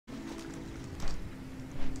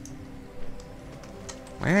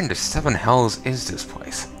Where in the seven hells is this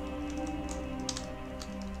place?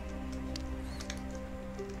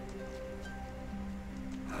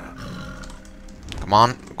 Come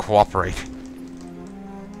on, cooperate.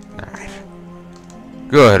 Alright.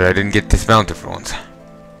 Good, I didn't get dismounted for once.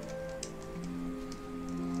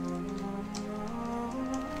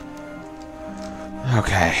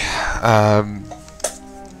 Okay,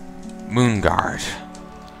 Moonguard.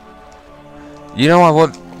 You know, I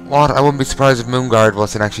wouldn't be surprised if Moonguard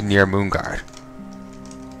wasn't actually near Moonguard.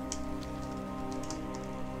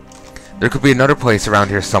 There could be another place around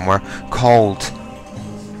here somewhere called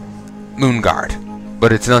Moonguard,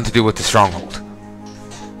 but it's nothing to do with the stronghold.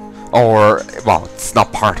 Or, well, it's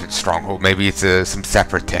not part of the stronghold. Maybe it's some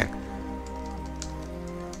separate thing.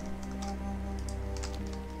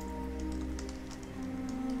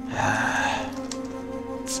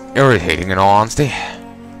 It's irritating, in all honesty.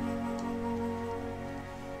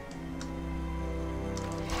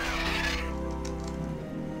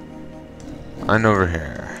 And over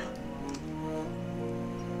here.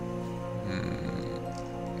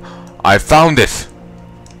 I found it!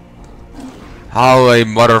 Holy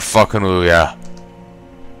motherfucking hallelujah.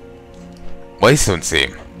 Waste don't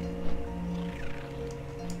seem.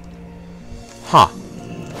 Huh.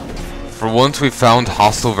 For once we found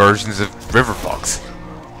hostile versions of river bugs.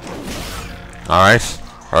 Alright,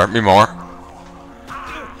 hurt me more.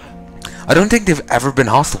 I don't think they've ever been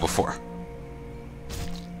hostile before.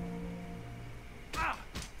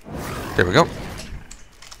 There we go.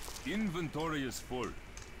 Inventory is full.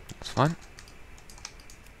 That's fine.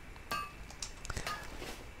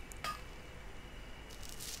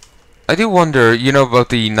 I do wonder, you know about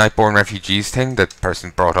the Nightborn refugees thing that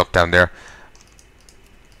person brought up down there?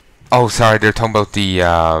 Oh, sorry, they're talking about the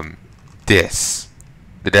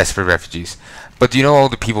desperate refugees. But do you know all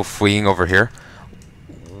the people fleeing over here?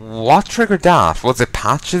 What triggered that? Was it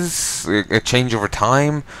patches? A change over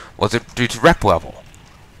time? Was it due to rep level?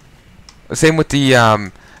 Same with the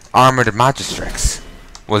armored magistrates.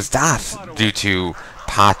 Was that due to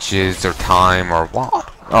patches or time or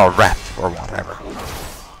what? Or rep or whatever?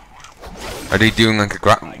 Are they doing like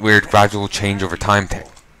a weird gradual change over time thing?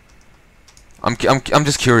 I'm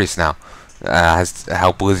just curious now as to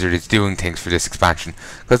how Blizzard is doing things for this expansion,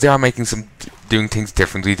 because they are making doing things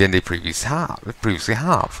differently than they previously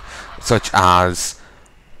have, such as,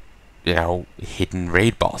 you know, hidden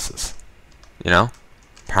raid bosses. You know,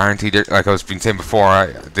 apparently, like I was been saying before,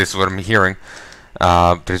 this is what I'm hearing.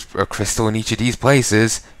 There's a crystal in each of these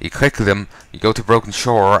places. You click them, you go to Broken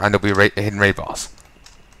Shore, and there'll be a hidden raid boss.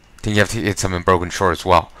 I think you have to hit some in Broken Shore as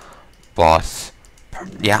well. But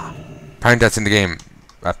yeah, apparently that's in the game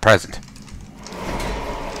at present.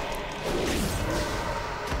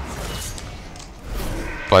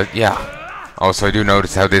 But yeah, also I do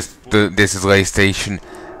notice how this is Lay Station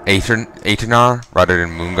Aeternar rather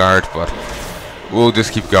than Moonguard, but we'll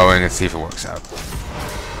just keep going and see if it works out.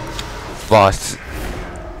 But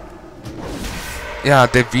yeah,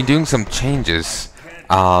 they've been doing some changes,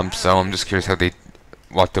 so I'm just curious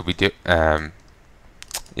what they'll be do.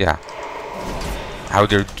 Yeah, how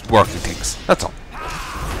they're working things. That's all.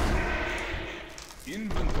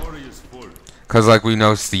 Because like we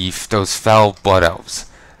noticed those fell blood elves.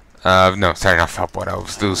 No, sorry, not fell blood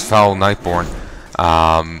elves. Those fell Nightborn.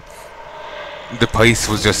 The place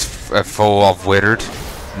was just full of withered.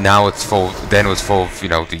 Now it's full. Then it was full of, you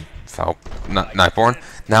know, the fell Nightborn.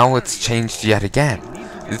 Now it's changed yet again.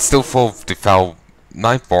 It's still full of the fell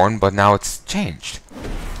Nightborn, but now it's changed.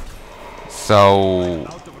 So,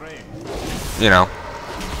 you know,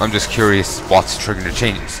 I'm just curious what's triggering the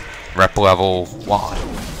changes. Rep level, what?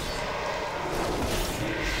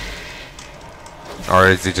 Or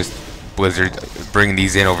is it just Blizzard bringing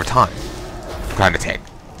these in over time? Kind of thing.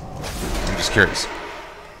 I'm just curious.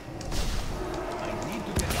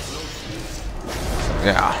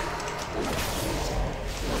 Yeah.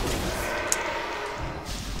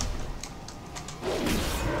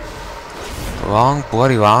 Long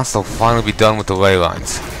bloody last will finally be done with the ley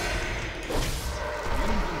lines.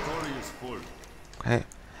 Okay.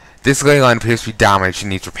 This ley line appears to be damaged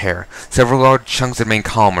and needs repair. Several large chunks of the main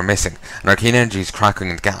column are missing, and arcane energy is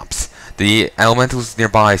crackling in the gaps. The elementals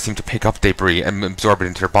nearby seem to pick up debris and absorb it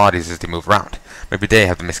into their bodies as they move around. Maybe they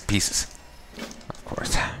have the missing pieces. Of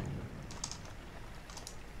course.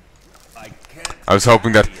 I was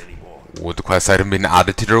hoping that... Would the quest item been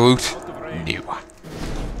added to their loot? No.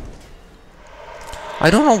 I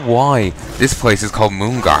don't know why this place is called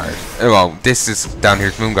Moonguard. Well, this is down here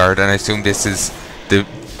is Moonguard, and I assume this is the,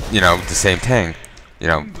 you know, the same thing. You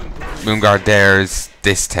know, Moonguard there is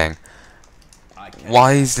this thing.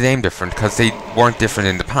 Why is the name different? Because they weren't different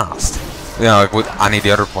in the past. You know, like with any of the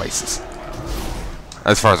other places.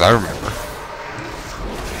 As far as I remember.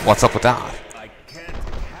 What's up with that? I can't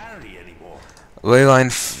carry anymore.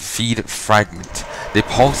 Leyline feed fragment. They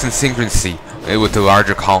pulse in synchronicity with the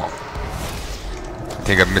larger column. I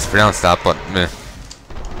think I mispronounced that, but meh.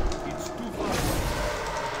 It's too far.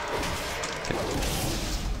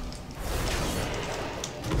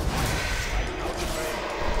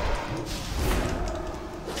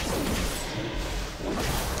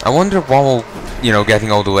 I wonder what will, you know,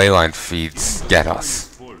 getting all the leyline feeds get us.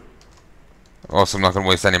 Also, I'm not going to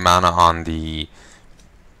waste any mana on the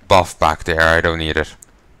buff back there. I don't need it.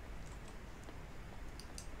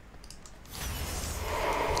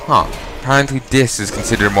 Huh. Apparently this is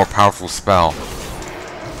considered a more powerful spell.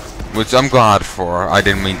 Which I'm glad for. I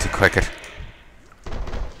didn't mean to click it.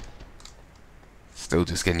 Still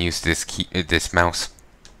just getting used to this this mouse.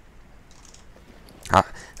 I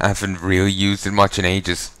haven't really used it much in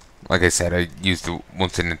ages. Like I said, I used it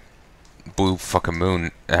once in a blue fucking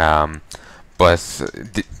moon. But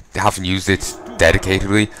haven't used it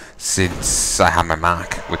dedicatedly since I had my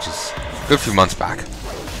Mac, which is a good few months back.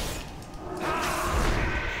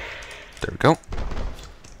 There we go.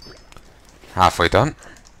 Halfway done.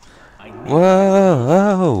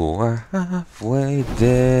 Whoa, we're halfway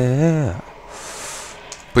there.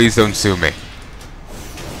 Please don't sue me.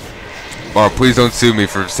 Or please don't sue me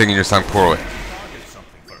for singing your song poorly.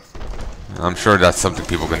 I'm sure that's something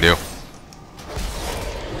people can do.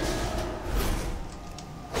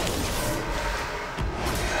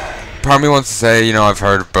 Part of me wants to say, you know, I've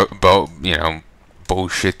heard you know,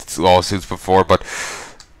 bullshit lawsuits before, but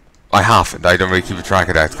I haven't. I don't really keep a track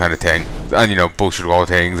of that kind of thing. And, you know, bullshit law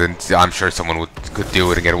things, and I'm sure someone could do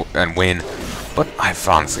it and and win. But I've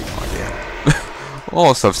honestly no idea.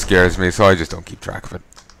 All stuff scares me, so I just don't keep track of it.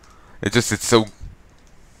 It's so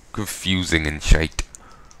confusing and shite.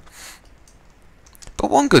 But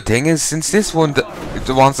one good thing is, since this one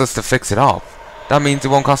wants us to fix it up, that means it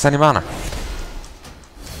won't cost any mana.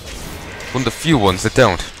 One of the few ones that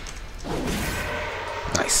don't.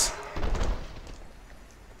 Nice.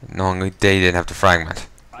 Normally they didn't have to fragment.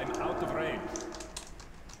 I'm out of range.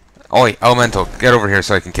 Oi, Elemental, get over here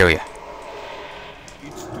so I can kill you.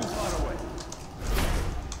 It's too far away.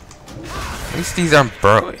 At least these aren't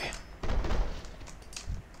burly.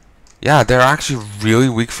 Yeah, they're actually really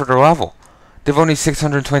weak for their level. They've only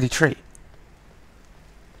 623.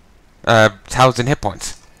 1,000 hit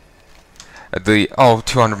points.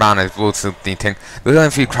 200 mana is will still thing. The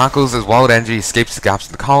Leyline feed crackles as wild energy escapes the gaps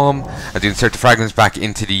in the column. As you insert the fragments back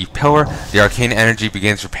into the pillar, the arcane energy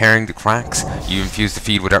begins repairing the cracks. You infuse the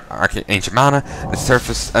feed with ancient mana, and the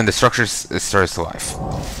surface and the structure stirs to life.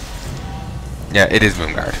 Yeah, it is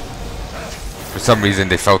Moonguard. For some reason,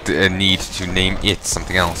 they felt a need to name it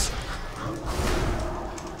something else.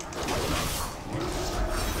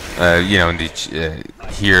 You know, in the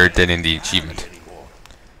here than in the achievement.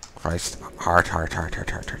 Christ, heart.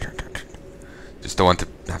 Just don't want to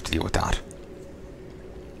have to deal with that.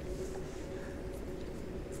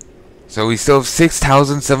 So we still have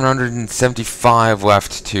 6,775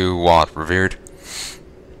 left to what? Revered.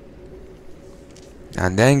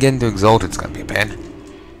 And then getting to Exalted's gonna be a pain.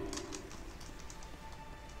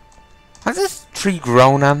 Has this tree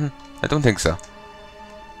grown on? I don't think so.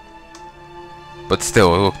 But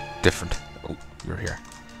still, it looks different. Oh, you're here.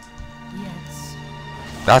 Yes.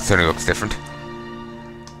 That certainly looks different.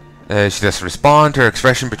 She doesn't respond. Her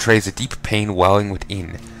expression betrays a deep pain welling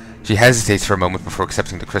within. She hesitates for a moment before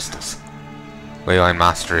accepting the crystals. Leyline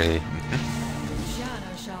mastery.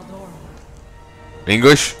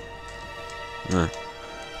 English?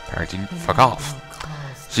 Apparently, fuck off.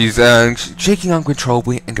 She's shaking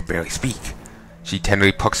uncontrollably and can barely speak. She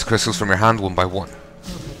tenderly plucks the crystals from your hand one by one.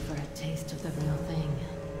 For a taste of the real thing.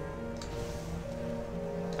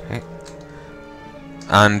 Okay.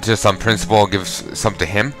 And just on principle, I'll give some to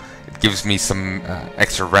him. It gives me some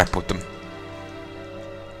extra rep with them.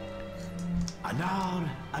 Anar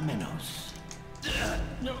Amenos.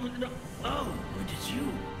 No. Oh, it is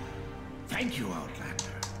you. Thank you,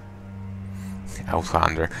 Outlander.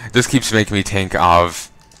 Outlander. This keeps making me think of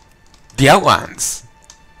the Outlands.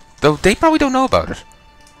 Though they probably don't know about it.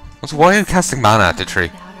 So why are you casting mana at the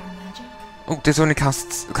tree? Oh, this only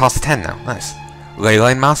costs 10 now. Nice.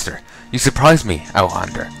 Leyline Master. You surprised me,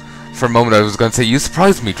 Outlander. For a moment I was going to say, you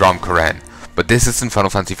surprised me, Drom Karen. But this isn't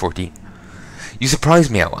Final Fantasy XIV. You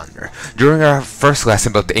surprised me, Outlander. During our first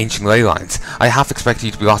lesson about the ancient ley lines, I half expected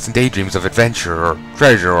you to be lost in daydreams of adventure or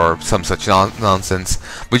treasure or some such nonsense,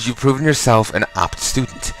 but you've proven yourself an apt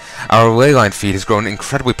student. Our leyline feed has grown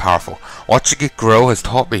incredibly powerful. Watching it grow has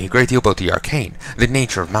taught me a great deal about the arcane, the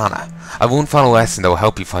nature of mana. I have one final lesson that will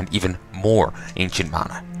help you find even more ancient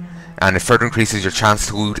mana, and it further increases your chance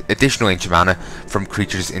to loot additional ancient mana from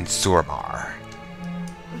creatures in Suramar.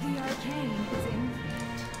 The arcane is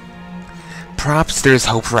infinite. Perhaps there's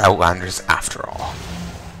hope for Outlanders after all.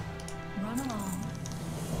 Run along.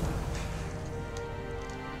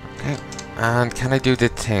 Okay, and can I do the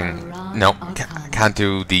thing? No, can't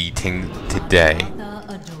do the thing today.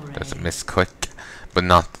 There's a misclick, but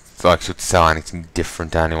not so I should sell anything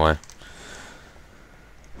different anyway.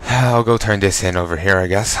 I'll go turn this in over here, I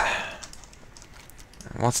guess.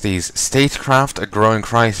 What's these? Statecraft, a growing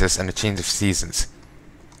crisis, and a change of seasons.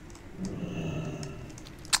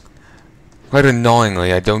 Quite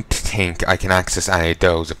annoyingly, I don't think I can access any of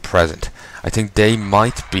those at present. I think they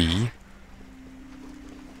might be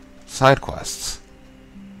side quests.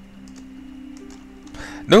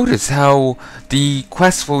 Notice how the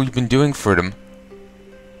quests we've been doing for them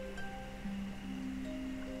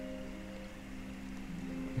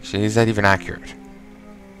actually, is that even accurate?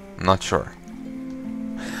 I'm not sure.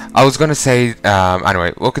 I was gonna say,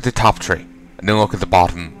 anyway, look at the top tree, and then look at the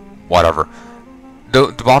bottom whatever.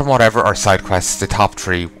 The bottom whatever are side quests, the top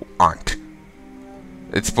tree aren't.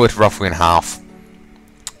 It's split roughly in half.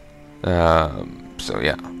 So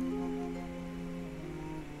yeah.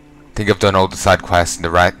 I think I've done all the side quests, and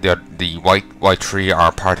the white tree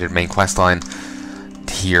are part of the main quest line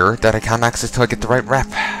here that I can't access till I get the right rep.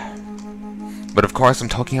 But of course, I'm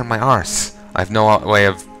talking on my arse. I have no way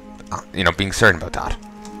of, being certain about that.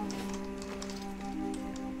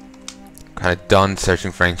 Kind of done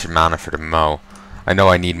searching for ancient mana for the Mo. I know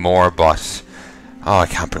I need more, but I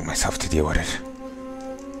can't bring myself to deal with it.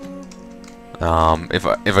 If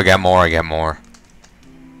I get more, I get more.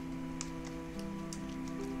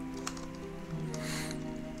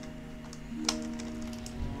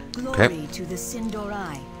 Glory to the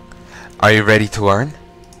Sindorai. Are you ready to learn?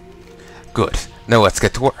 Good. Now let's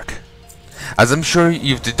get to work. As I'm sure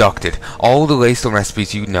you've deducted, all the Leystone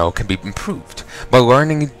recipes you know can be improved. By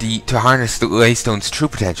learning to harness the Leystone's true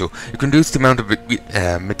potential, you can reduce the amount of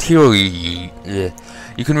material you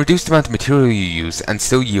use and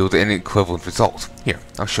still yield an equivalent result. Here,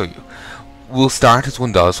 I'll show you. We'll start as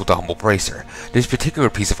one does with the Humble Bracer. This particular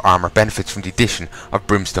piece of armor benefits from the addition of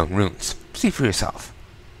Brimstone runes. See for yourself.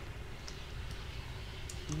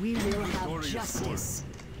 We will have justice.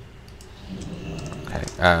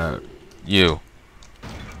 Okay, you.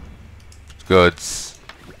 Goods.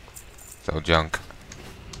 So junk.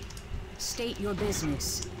 State your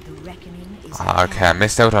business. The reckoning is Okay, I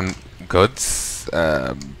missed out on goods.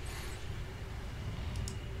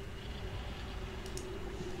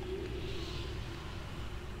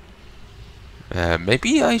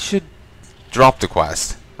 Maybe I should drop the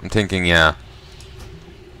quest. I'm thinking, yeah.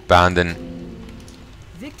 Abandon.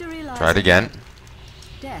 Victory lies Try it again.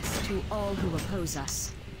 death to all who oppose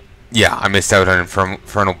us. Yeah, I missed out on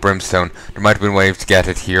Infernal Brimstone. There might have been a way to get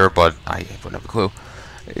it here, but I wouldn't have a clue.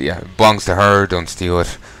 Yeah, it belongs to her, don't steal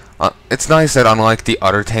it. It's nice that unlike the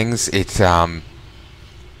other things, it,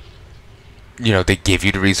 they give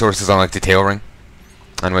you the resources, unlike the Tail Ring.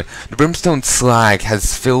 Anyway, the Brimstone Slag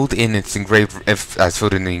has filled in the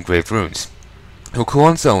engraved runes. Who cool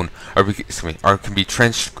on its own, or can be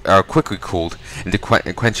quickly cooled in the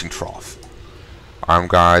quenching trough. Arm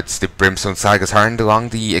guards. The Brimstone Slag is hardened along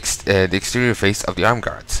the exterior face of the arm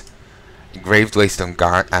guards. Engraved Leystone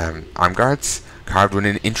arm guards, carved with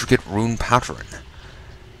an intricate rune pattern.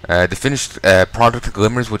 The finished product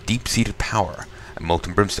glimmers with deep-seated power and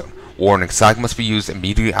molten brimstone. Warning: Slag must be used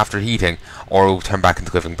immediately after heating, or it will turn back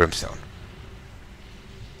into living brimstone.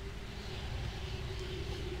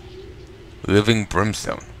 Living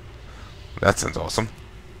brimstone. That sounds awesome.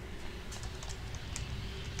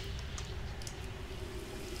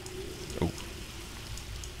 Oh.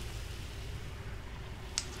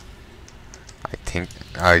 I think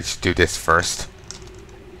I should do this first.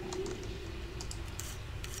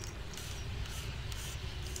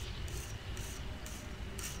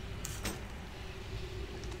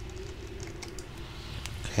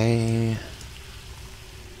 Okay.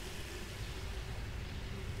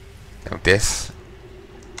 Now this.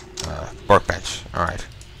 Workbench. Alright.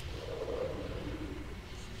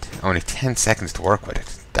 Only 10 seconds to work with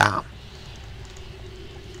it. Damn.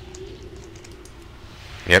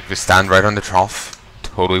 Yep, just stand right on the trough.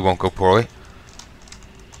 Totally won't go poorly.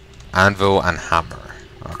 Anvil and hammer.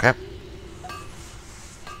 Okay.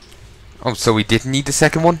 Oh, so we didn't need the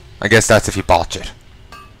second one? I guess that's if you botch it.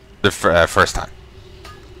 The first time.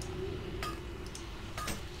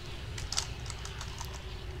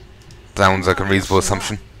 Sounds like a reasonable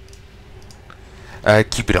assumption.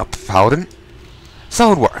 Keep it up, Paladin.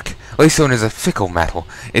 Solid work. Leystone is a fickle metal.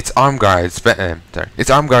 Its arm guards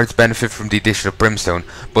benefit from the addition of brimstone,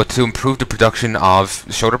 but to improve the production of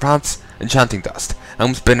shoulder pads, enchanting dust.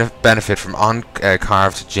 Helms benefit from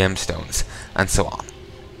carved gemstones, and so on.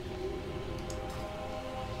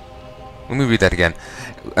 Let me read that again.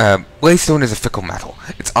 Leystone is a fickle metal.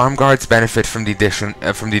 Its arm guards benefit from the addition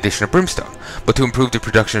of brimstone, but to improve the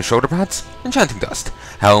production of shoulder pads, enchanting dust.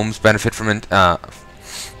 Helms benefit from uncarved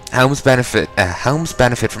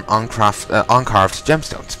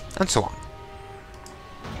gemstones, and so on.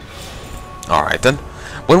 Alright then.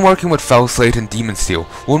 When working with fell slate and demon steel,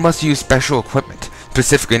 one must use special equipment,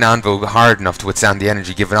 specifically an anvil hard enough to withstand the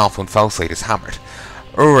energy given off when fell slate is hammered.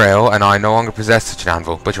 Uriel and I no longer possess such an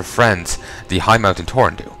anvil, but your friends, the High Mountain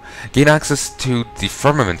Tauren, do. Gain access to the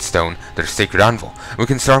firmament stone, their sacred anvil, and we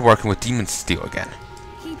can start working with demon steel again.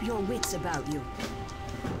 Keep your wits about you.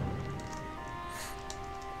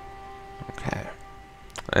 Okay.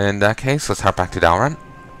 In that case, let's hop back to Dalaran.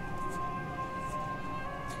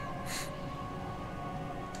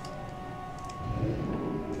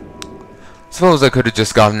 Suppose I could have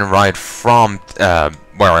just gotten a ride from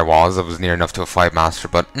where I was. I was near enough to a 5 master,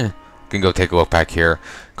 but can go take a look back here.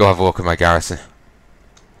 Go have a look at my garrison.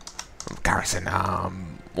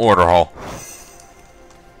 Order hall.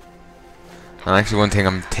 And actually, one thing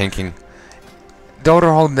I'm thinking, the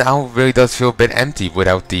order hall now really does feel a bit empty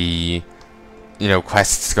without the,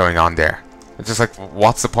 quests going on there. It's just like,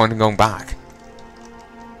 what's the point in going back?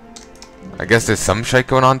 I guess there's some shit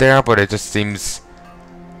going on there, but it just seems.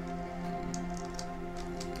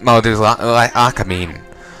 Well, there's Akamine,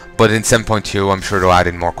 but in 7.2 I'm sure they'll add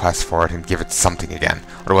in more quests for it and give it something again.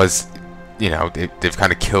 Otherwise, they've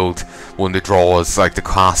kind of killed one of the draws, like the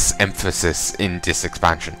class emphasis in this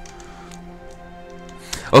expansion.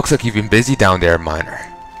 Looks like you've been busy down there, Miner.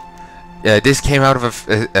 This came out of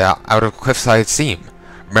a cliffside seam.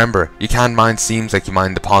 Remember, you can't mine seams like you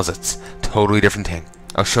mine deposits. Totally different thing.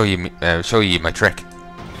 I'll show you my trick.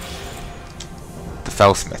 The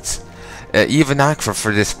Fellsmiths. Even knack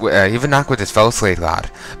with this fell slate, lad.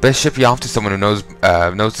 Best ship you off to someone who knows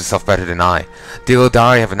the stuff better than I. The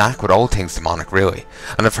Eldari have a knack with all things demonic, really.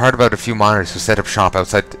 And I've heard about a few miners who set up shop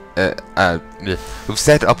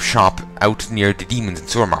out near the demons in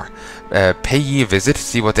Surmar. Pay ye a visit,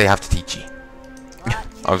 see what they have to teach ye.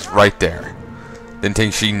 I was right there. Didn't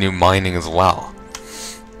think she knew mining as well.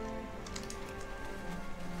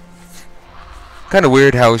 Kind of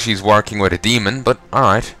weird how she's working with a demon, but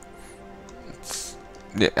alright.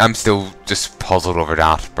 I'm still just puzzled over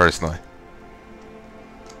that, personally.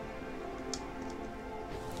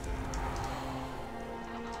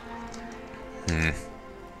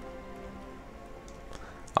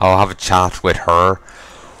 I'll have a chat with her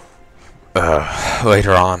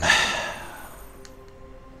later on.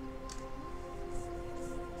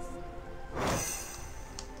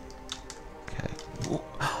 Okay.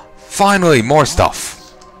 Finally, more stuff.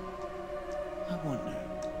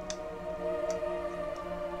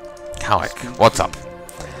 What's up?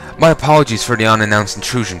 My apologies for the unannounced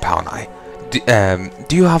intrusion, Palnai.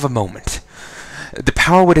 Do you have a moment? The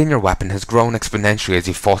power within your weapon has grown exponentially as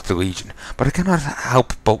you fought the Legion, but I cannot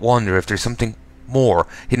help but wonder if there's something more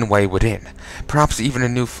hidden away within. Perhaps even a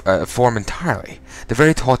new form entirely. The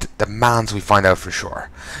very thought demands we find out for sure.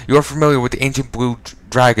 You are familiar with the ancient blue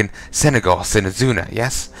dragon Senegos in Azuna,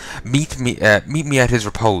 yes? Meet me at his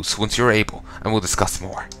repose once you're able, and we'll discuss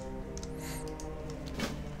more.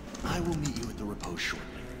 I will meet you at the repose shortly.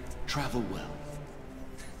 Travel well.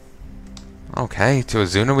 Okay, to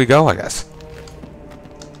Azuna we go, I guess.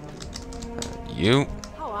 You.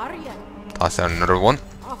 How are you? Toss down another one.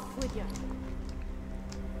 Off with you.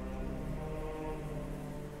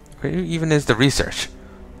 Where even is the research?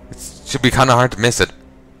 It should be kind of hard to miss it.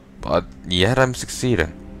 But yet I'm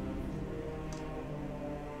succeeding.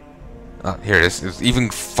 Oh, here it is. It's even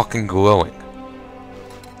fucking glowing.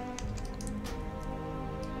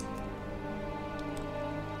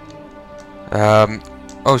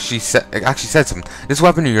 Oh, she actually said something. This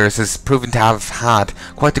weapon of yours has proven to have had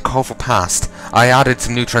quite the colourful past. I added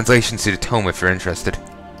some new translations to the tome if you're interested.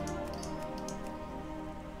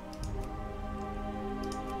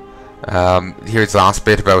 Here's the last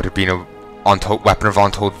bit about it being a weapon of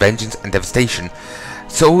untold vengeance and devastation.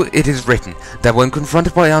 So it is written that when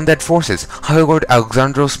confronted by undead forces, High Lord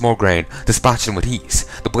Alexandros Morgraine dispatched them with ease.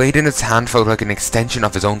 The blade in its hand felt like an extension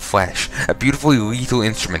of his own flesh, a beautifully lethal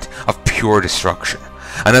instrument of pure destruction.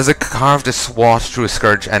 And as it carved a swath through his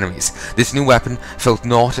scourge enemies, this new weapon felt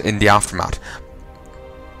naught in the aftermath.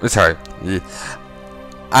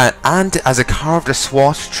 And as it carved a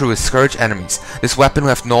swath through his scourge enemies, this weapon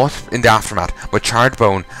left naught in the aftermath but charred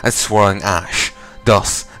bone and swirling ash.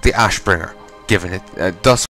 Thus, the Ashbringer, giving it thus